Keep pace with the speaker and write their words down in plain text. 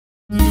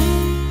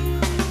Hi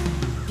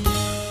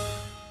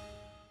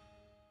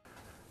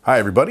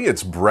everybody,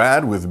 it's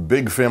Brad with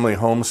Big Family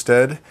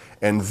Homestead,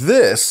 and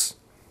this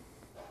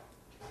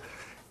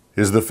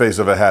is the face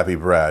of a happy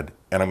Brad.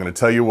 And I'm going to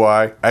tell you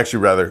why,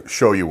 actually rather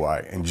show you why,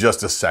 in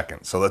just a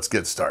second. So let's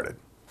get started.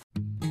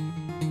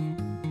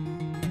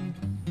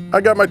 I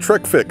got my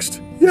truck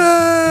fixed.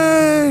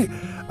 Yay!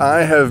 I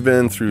have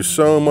been through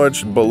so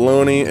much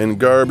baloney and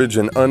garbage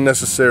and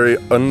unnecessary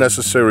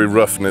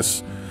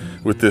roughness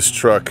with this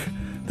truck.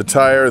 The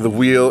tire, the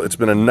wheel, it's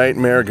been a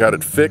nightmare, got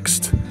it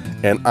fixed,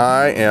 and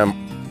I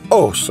am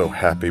oh so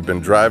happy. Been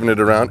driving it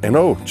around, and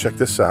oh, check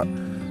this out.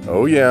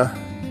 Oh yeah,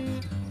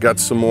 got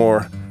some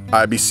more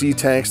IBC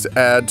tanks to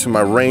add to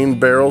my rain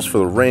barrels for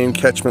the rain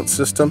catchment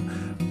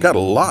system. Got a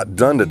lot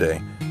done today.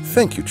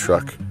 Thank you,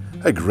 truck.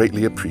 I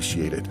greatly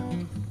appreciate it.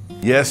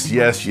 Yes,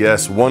 yes,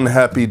 yes, one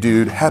happy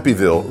dude,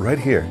 Happyville, right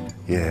here.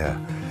 Yeah.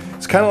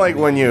 It's kind of like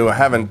when you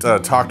haven't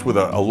talked with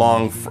a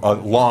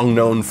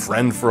long-known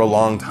friend for a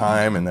long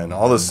time, and then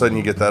all of a sudden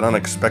you get that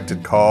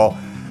unexpected call.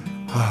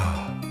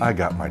 I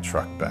got my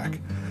truck back.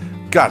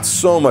 Got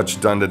so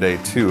much done today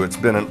too. It's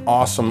been an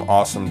awesome,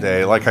 awesome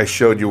day. Like I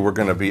showed you, we're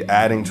gonna be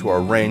adding to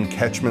our rain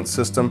catchment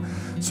system,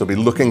 so be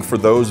looking for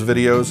those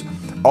videos.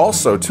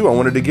 Also too, I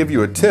wanted to give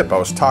you a tip. I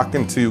was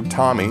talking to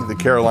Tommy, the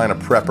Carolina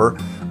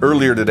prepper,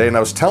 earlier today, and I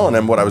was telling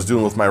him what I was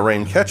doing with my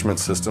rain catchment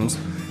systems,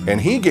 and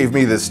he gave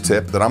me this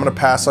tip that I'm gonna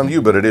pass on to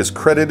you, but it is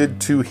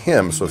credited to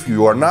him. So if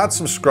you are not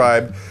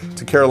subscribed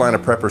to Carolina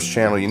Prepper's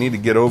channel, you need to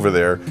get over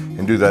there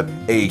and do that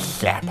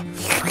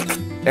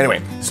ASAP.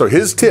 Anyway, so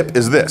his tip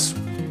is this.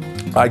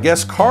 I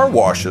guess car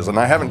washes, and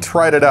I haven't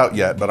tried it out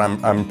yet, but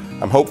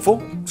I'm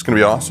hopeful. It's gonna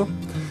be awesome.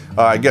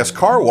 I guess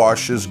car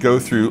washes go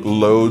through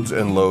loads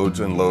and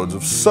loads and loads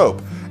of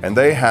soap, and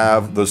they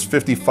have those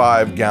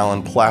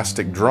 55-gallon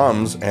plastic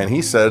drums, and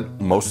he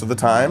said most of the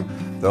time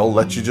they'll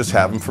let you just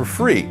have them for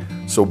free.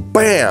 So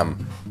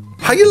bam!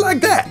 How you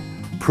like that?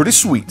 Pretty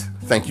sweet.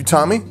 Thank you,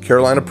 Tommy,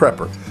 Carolina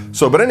Prepper.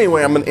 So, but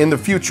anyway, in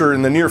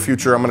the near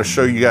future, I'm gonna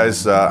show you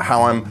guys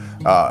how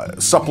I'm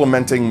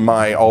supplementing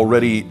my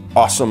already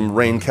awesome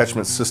rain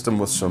catchment system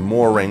with some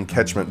more rain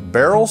catchment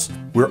barrels.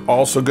 We're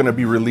also gonna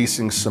be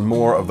releasing some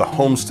more of the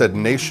Homestead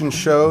Nation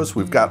shows.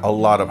 We've got a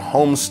lot of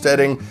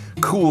homesteading,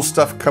 cool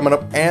stuff coming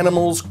up,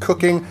 animals,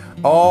 cooking,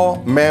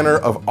 all manner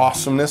of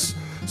awesomeness.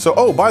 So,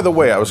 oh, by the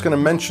way, I was gonna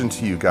mention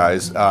to you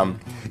guys,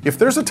 if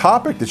there's a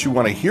topic that you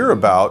wanna hear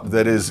about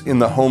that is in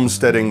the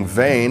homesteading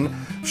vein,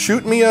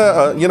 shoot me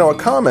a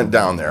comment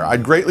down there.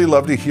 I'd greatly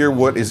love to hear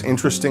what is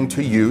interesting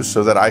to you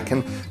so that I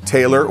can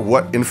tailor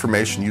what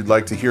information you'd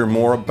like to hear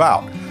more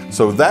about.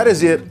 So that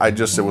is it.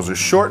 It was a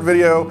short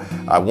video.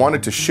 I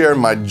wanted to share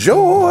my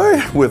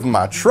joy with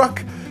my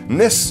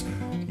truckness.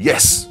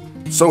 Yes,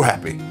 so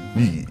happy.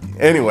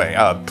 Anyway,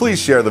 please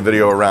share the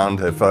video around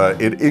if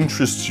it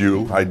interests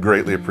you. I'd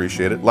greatly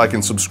appreciate it. Like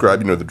and subscribe,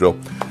 you know the drill.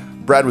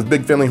 Brad with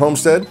Big Family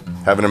Homestead.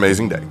 Have an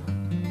amazing day.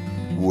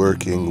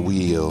 Working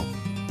wheel.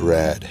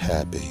 Brad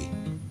happy.